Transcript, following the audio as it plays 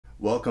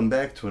Welcome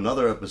back to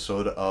another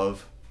episode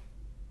of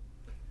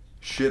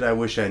Shit I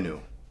Wish I Knew.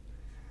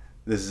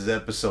 This is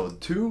episode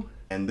 2,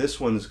 and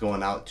this one's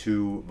going out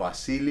to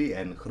Vasily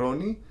and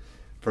Chroni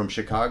from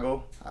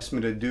Chicago. Asked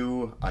me to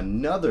do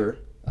another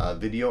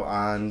video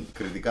on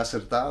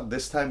Kritiko,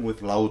 this time with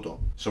Laouto.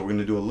 So we're going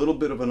to do a little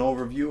bit of an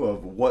overview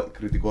of what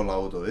Kritiko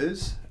Laouto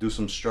is, do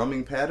some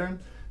strumming pattern,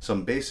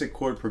 some basic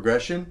chord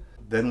progression,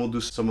 then we'll do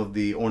some of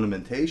the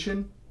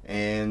ornamentation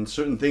and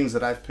certain things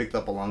that I've picked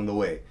up along the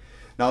way.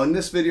 Now in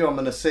this video, I'm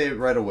going to say it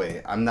right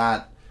away, I'm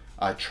not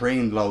a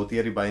trained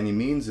lautieri by any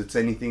means. It's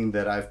anything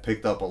that I've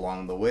picked up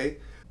along the way.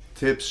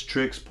 Tips,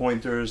 tricks,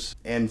 pointers,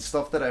 and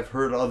stuff that I've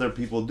heard other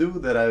people do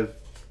that I've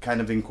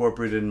kind of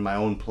incorporated in my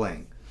own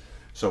playing.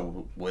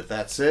 So with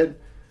that said,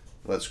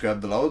 let's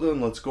grab the Laouto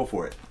and let's go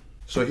for it.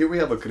 So here we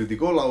have a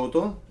Kritiko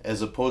Laouto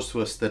as opposed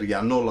to a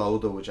Steriano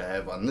Laouto, which I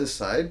have on this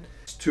side.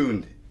 It's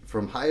tuned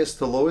from highest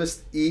to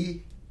lowest,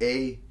 E,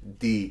 A,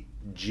 D,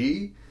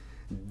 G.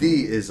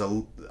 D is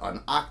an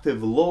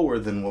octave lower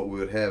than what we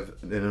would have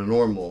in a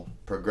normal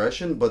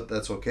progression, but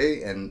that's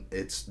okay, and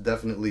it's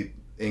definitely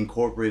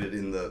incorporated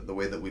in the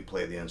way that we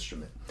play the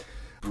instrument.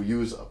 We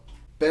use a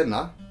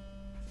penna,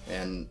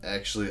 and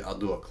actually I'll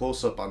do a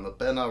close-up on the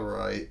penna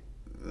right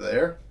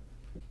there,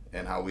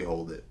 and how we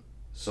hold it.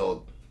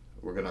 So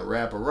we're gonna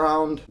wrap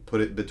around, put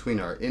it between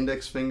our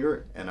index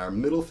finger and our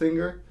middle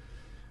finger,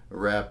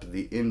 wrap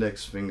the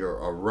index finger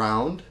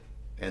around,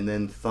 and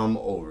then thumb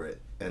over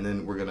it. And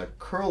then we're gonna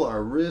curl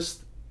our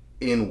wrist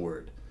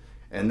inward,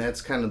 and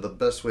that's kind of the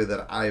best way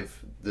that I've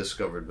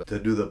discovered to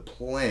do the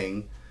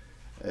playing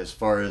as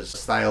far as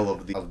style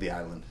of the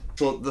island.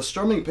 So the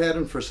strumming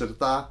pattern for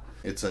Syrtos,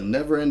 it's a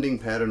never-ending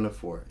pattern of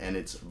 4, and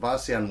it's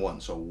Vasi on 1.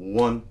 So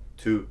 1,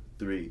 2,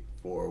 3,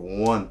 4,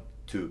 1,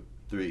 2,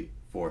 3,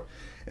 4,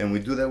 and we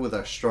do that with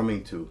our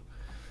strumming too.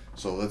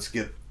 So let's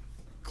get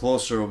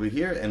closer over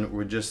here, and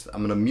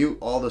I'm gonna mute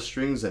all the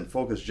strings and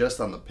focus just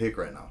on the pick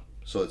right now.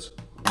 So it's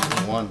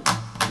 1,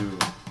 2,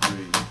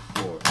 3,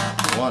 4,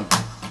 1,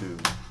 2,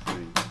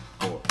 3,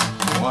 4,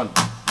 1, 2,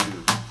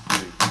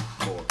 3,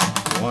 4,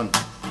 1,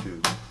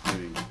 2,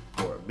 3,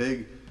 4.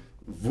 Big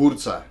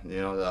vurza,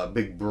 a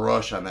big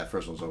brush on that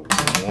first one. So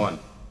 1,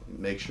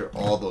 make sure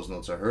all those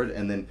notes are heard,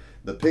 and then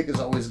the pick is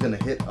always going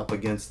to hit up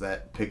against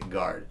that pick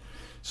guard.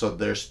 So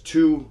there's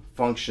 2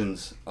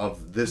 functions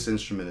of this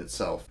instrument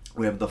itself.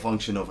 We have the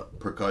function of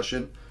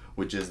percussion,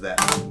 which is that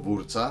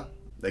vurza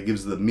that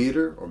gives the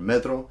meter or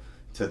metro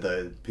to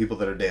the people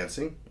that are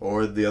dancing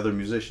or the other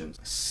musicians.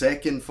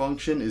 Second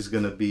function is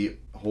going to be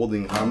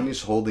holding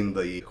harmonies, holding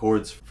the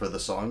chords for the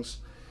songs.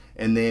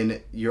 And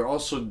then you're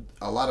also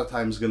a lot of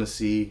times going to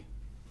see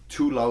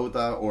 2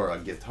 lauta or a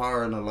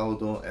guitar and a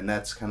lauto, and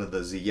that's kind of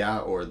the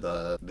zia or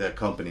the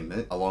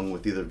accompaniment, along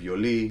with either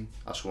violi,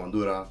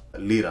 ascuandura,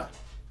 lira.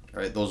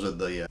 All right, those are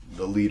the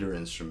leader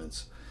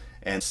instruments.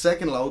 And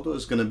second lauto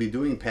is going to be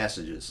doing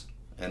passages,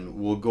 and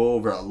we'll go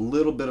over a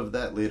little bit of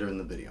that later in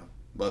the video.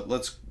 But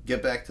let's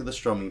get back to the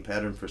strumming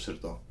pattern for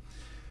Syrtos.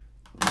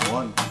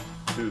 1,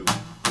 2,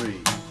 3,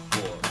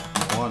 4.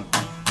 1,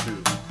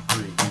 2,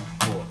 3,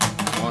 4.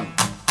 1,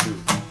 2,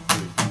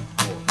 3,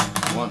 4.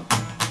 1,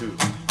 2,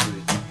 3,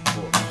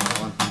 4.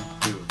 1,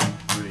 2,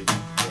 3,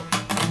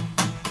 4.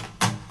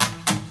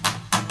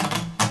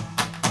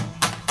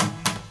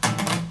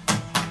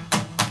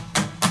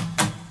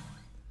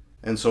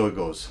 And so it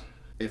goes.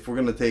 If we're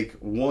gonna take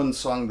one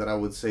song that I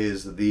would say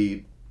is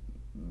the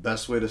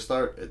best way to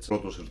start, it's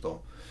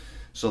Protos.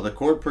 So the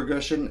chord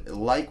progression,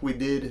 like we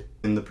did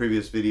in the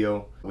previous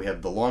video, we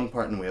have the long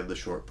part and we have the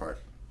short part.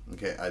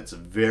 Okay, it's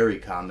very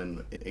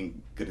common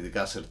in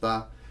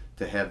Kritiko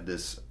to have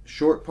this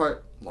short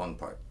part, long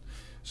part.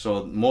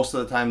 So most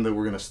of the time that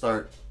we're going to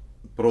start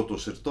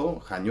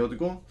Syrtos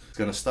Haniotikos, it's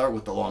going to start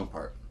with the long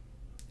part.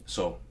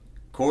 So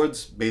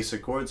chords,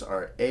 basic chords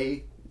are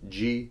A,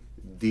 G,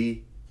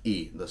 D,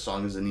 E. The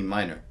song is in E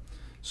minor.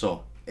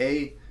 So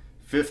A,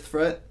 5th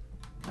fret,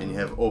 and you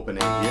have open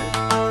A here.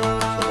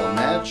 So they'll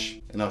match,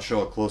 and I'll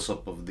show a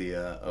close-up of the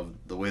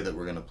way that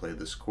we're going to play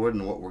this chord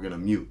and what we're going to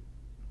mute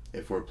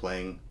if we're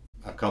playing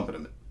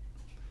accompaniment.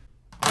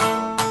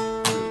 1,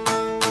 2,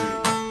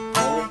 3,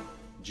 4,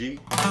 G,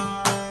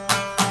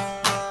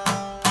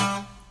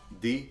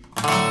 D,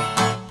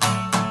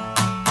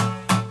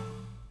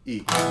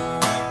 E.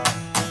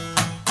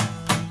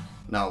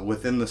 Now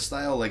within the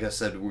style, like I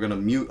said, we're going to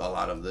mute a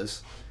lot of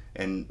this,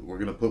 and we're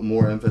going to put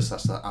more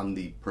emphasis on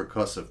the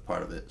percussive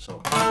part of it.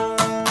 So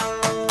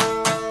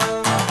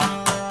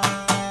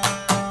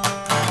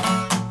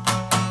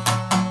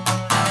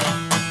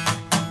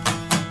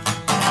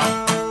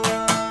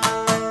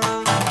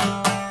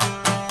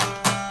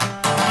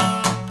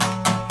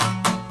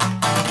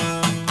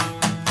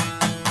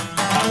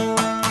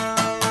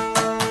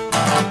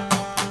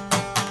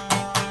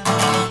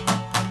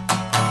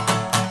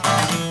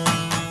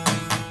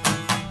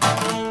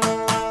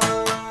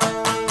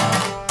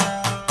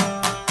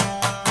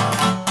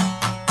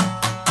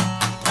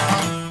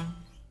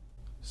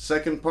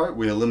second part,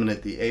 we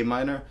eliminate the A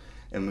minor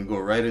and we go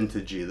right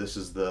into G. This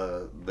is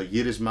the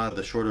yirisma,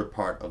 the shorter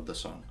part of the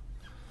song.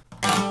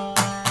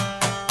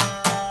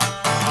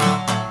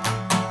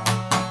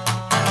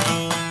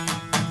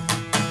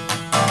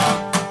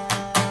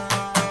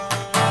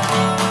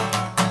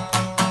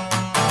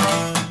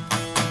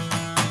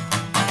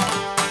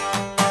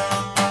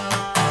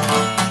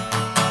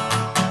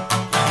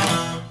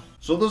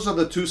 So those are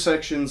the two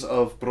sections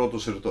of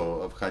Protos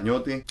of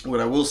Hanioti.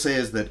 What I will say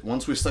is that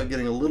once we start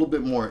getting a little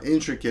bit more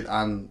intricate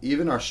on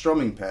even our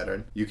strumming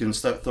pattern, you can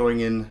start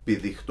throwing in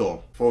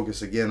pidikto.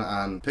 Focus again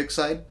on pick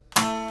side.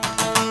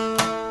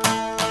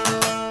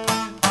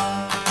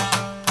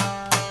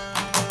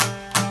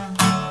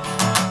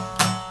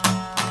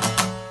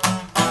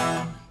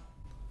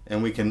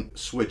 And we can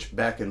switch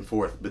back and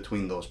forth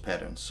between those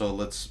patterns. So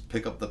let's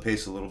pick up the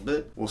pace a little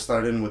bit. We'll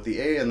start in with the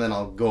A and then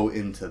I'll go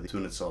into the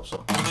tune itself.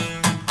 So.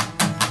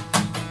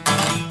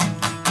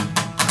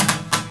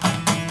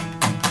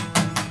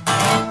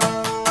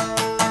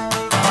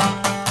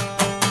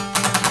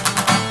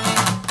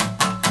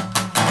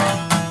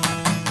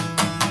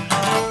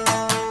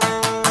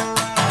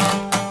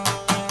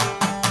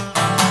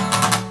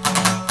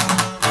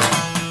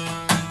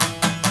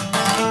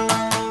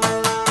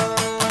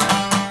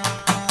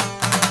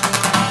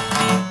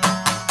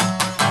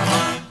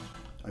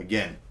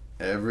 Again,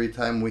 every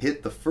time we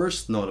hit the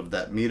first note of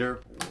that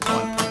meter,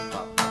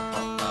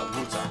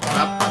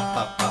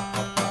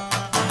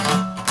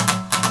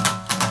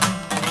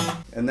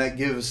 and that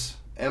gives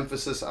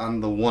emphasis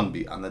on the one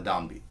beat, on the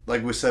downbeat.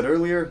 Like we said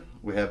earlier,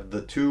 we have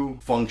the two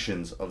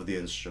functions of the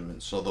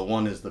instrument. So the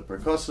one is the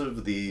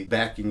percussive, the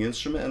backing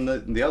instrument,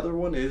 and the other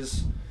one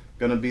is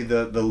gonna be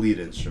the lead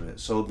instrument.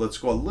 So let's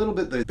go a little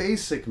bit the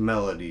basic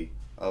melody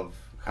of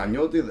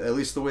Hanioti, at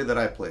least the way that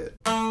I play it.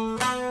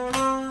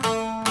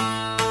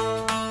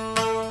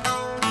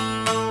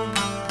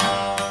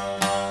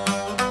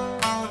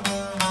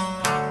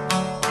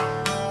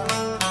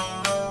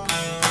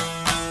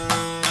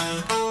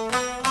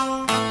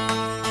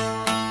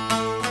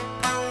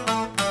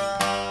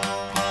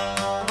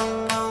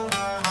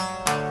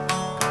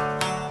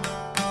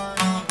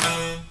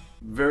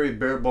 Very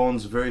bare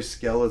bones, very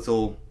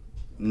skeletal,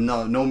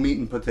 no meat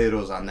and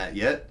potatoes on that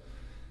yet.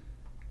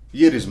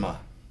 Yirizma.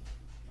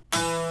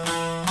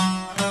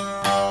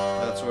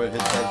 That's where it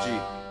hits that G.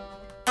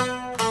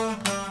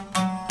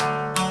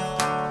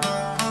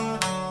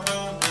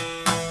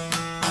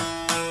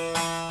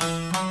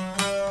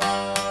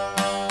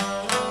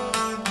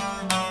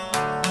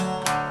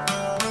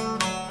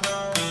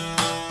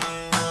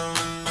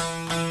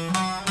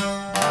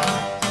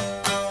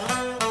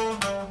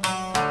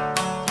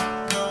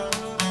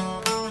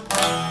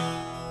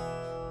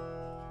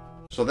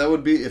 So that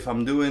would be if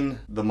I'm doing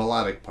the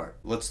melodic part.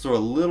 Let's throw a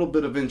little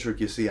bit of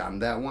intricacy on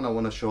that one. I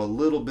want to show a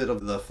little bit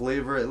of the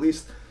flavor, at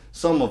least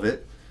some of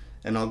it.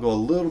 And I'll go a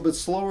little bit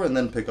slower and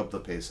then pick up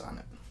the pace on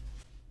it.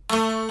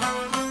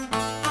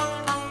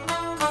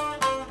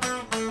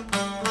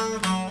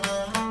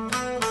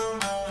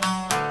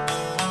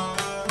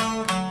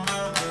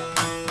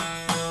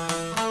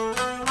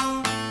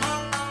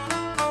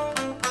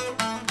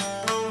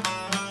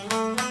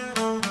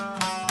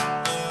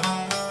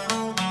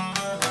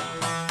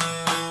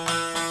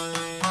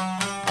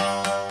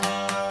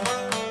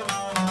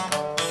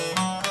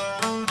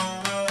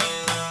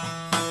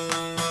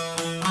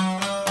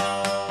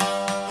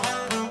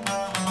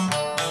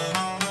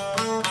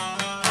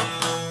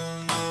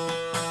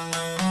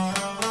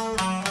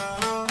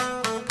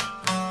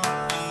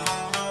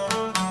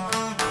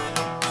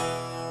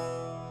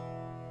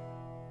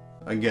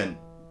 Again,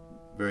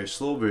 very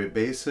slow, very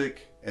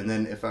basic. And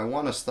then if I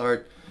want to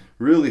start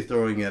really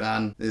throwing it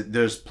on,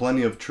 there's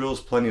plenty of trills,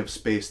 plenty of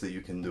space that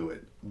you can do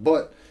it.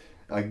 But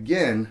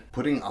again,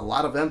 putting a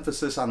lot of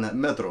emphasis on that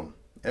metro.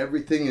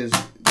 Everything is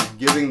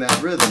giving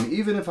that rhythm,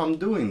 even if I'm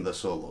doing the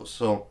solos.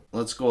 So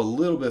let's go a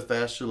little bit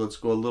faster. Let's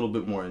go a little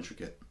bit more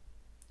intricate.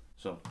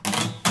 So.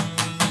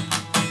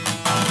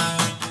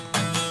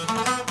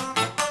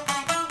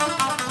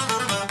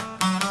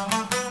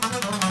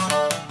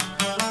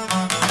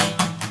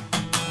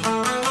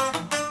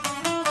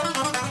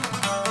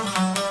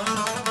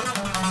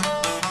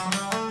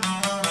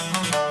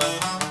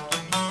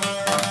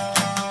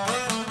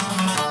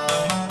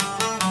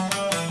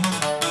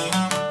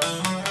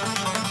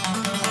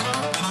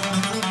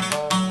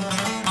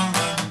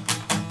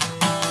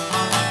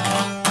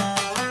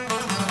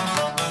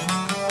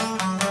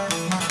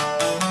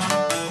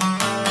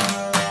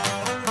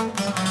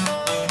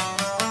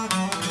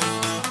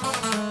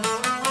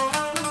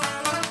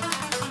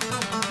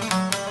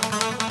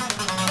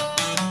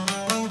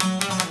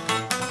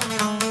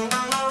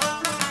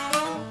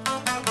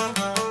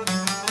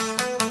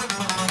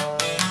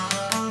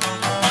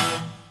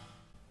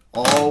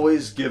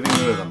 Always giving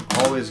the rhythm,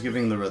 always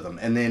giving the rhythm.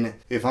 And then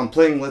if I'm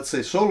playing, let's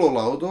say, solo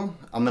lauto,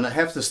 I'm gonna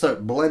have to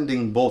start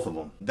blending both of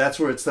them. That's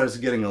where it starts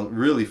getting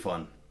really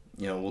fun.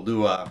 You know, we'll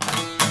do a...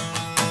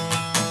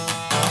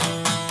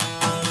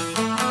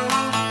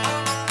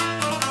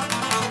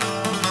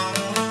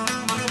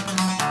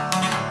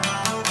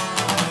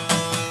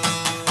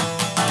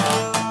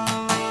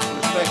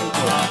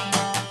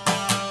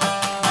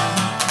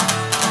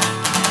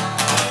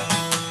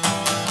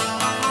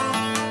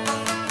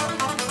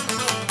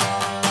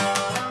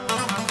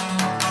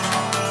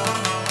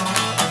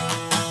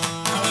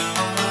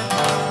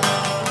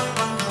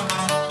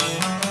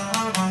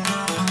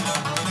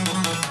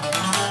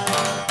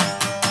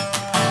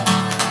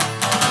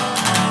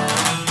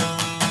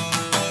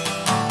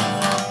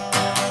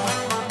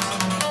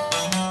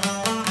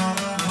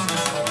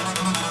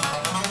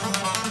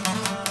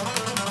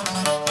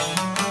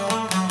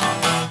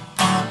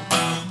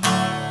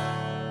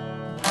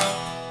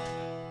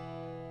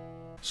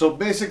 So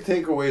basic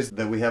takeaways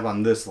that we have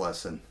on this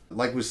lesson.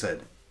 Like we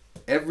said,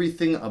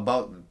 everything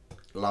about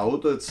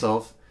Laouto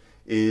itself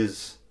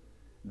is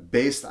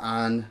based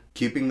on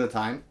keeping the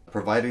time,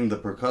 providing the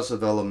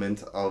percussive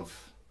element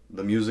of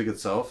the music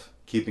itself,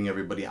 keeping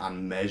everybody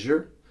on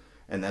measure.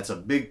 And that's a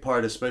big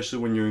part, especially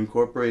when you're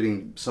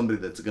incorporating somebody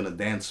that's going to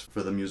dance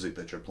for the music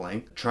that you're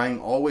playing.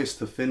 Trying always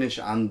to finish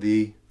on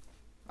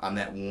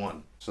that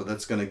one. So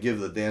that's going to give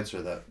the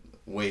dancer that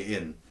way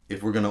in.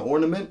 If we're going to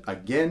ornament,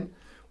 again,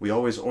 we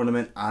always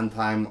ornament on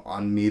time,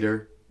 on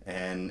meter,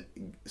 and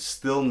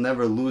still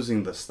never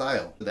losing the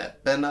style.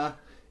 That pena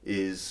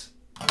is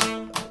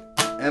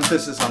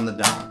emphasis on the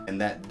down. And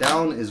that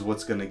down is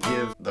what's going to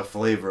give the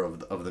flavor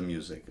of the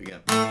music. Again.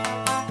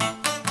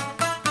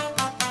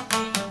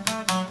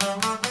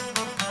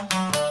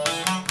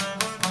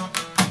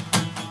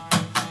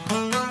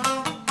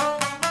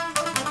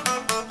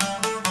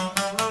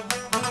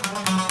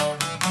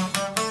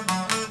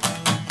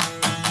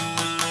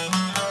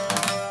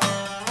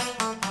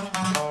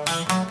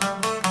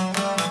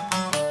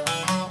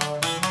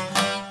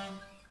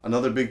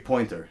 Another big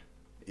pointer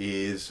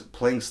is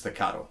playing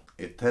staccato.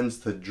 It tends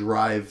to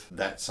drive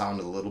that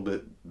sound a little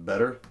bit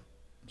better.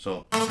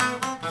 So.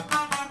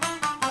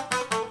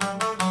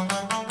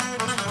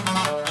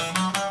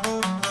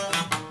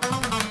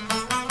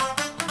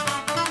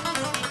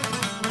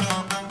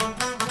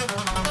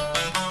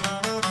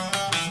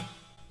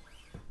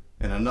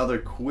 And another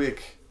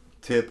quick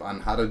tip on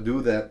how to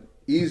do that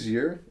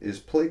easier is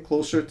play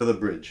closer to the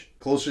bridge.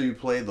 Closer you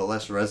play, the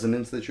less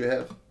resonance that you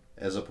have,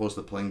 as opposed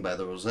to playing by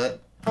the rosette.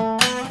 It's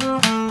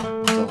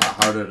a lot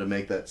harder to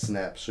make that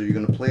snap. So you're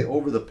going to play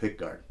over the pick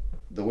guard.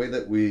 The way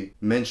that we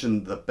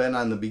mentioned the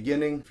pena in the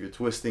beginning, if you're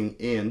twisting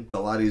in, it's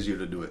a lot easier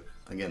to do it.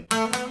 Again.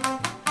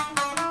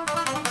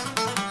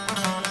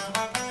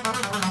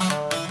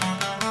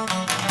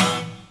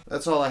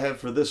 That's all I have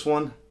for this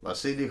one.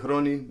 Vasily,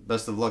 Chroni,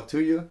 best of luck to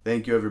you.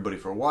 Thank you everybody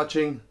for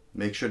watching.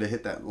 Make sure to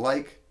hit that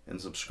like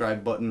and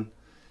subscribe button.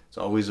 It's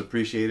always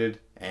appreciated.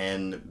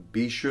 And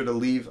be sure to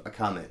leave a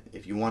comment.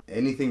 If you want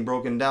anything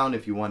broken down,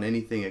 if you want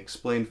anything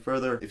explained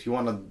further, if you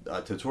want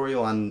a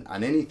tutorial on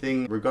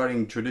anything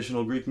regarding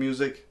traditional Greek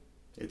music,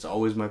 it's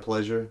always my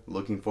pleasure.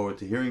 Looking forward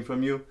to hearing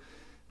from you.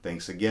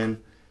 Thanks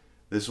again.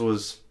 This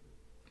was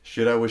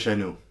Shit I Wish I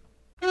Knew.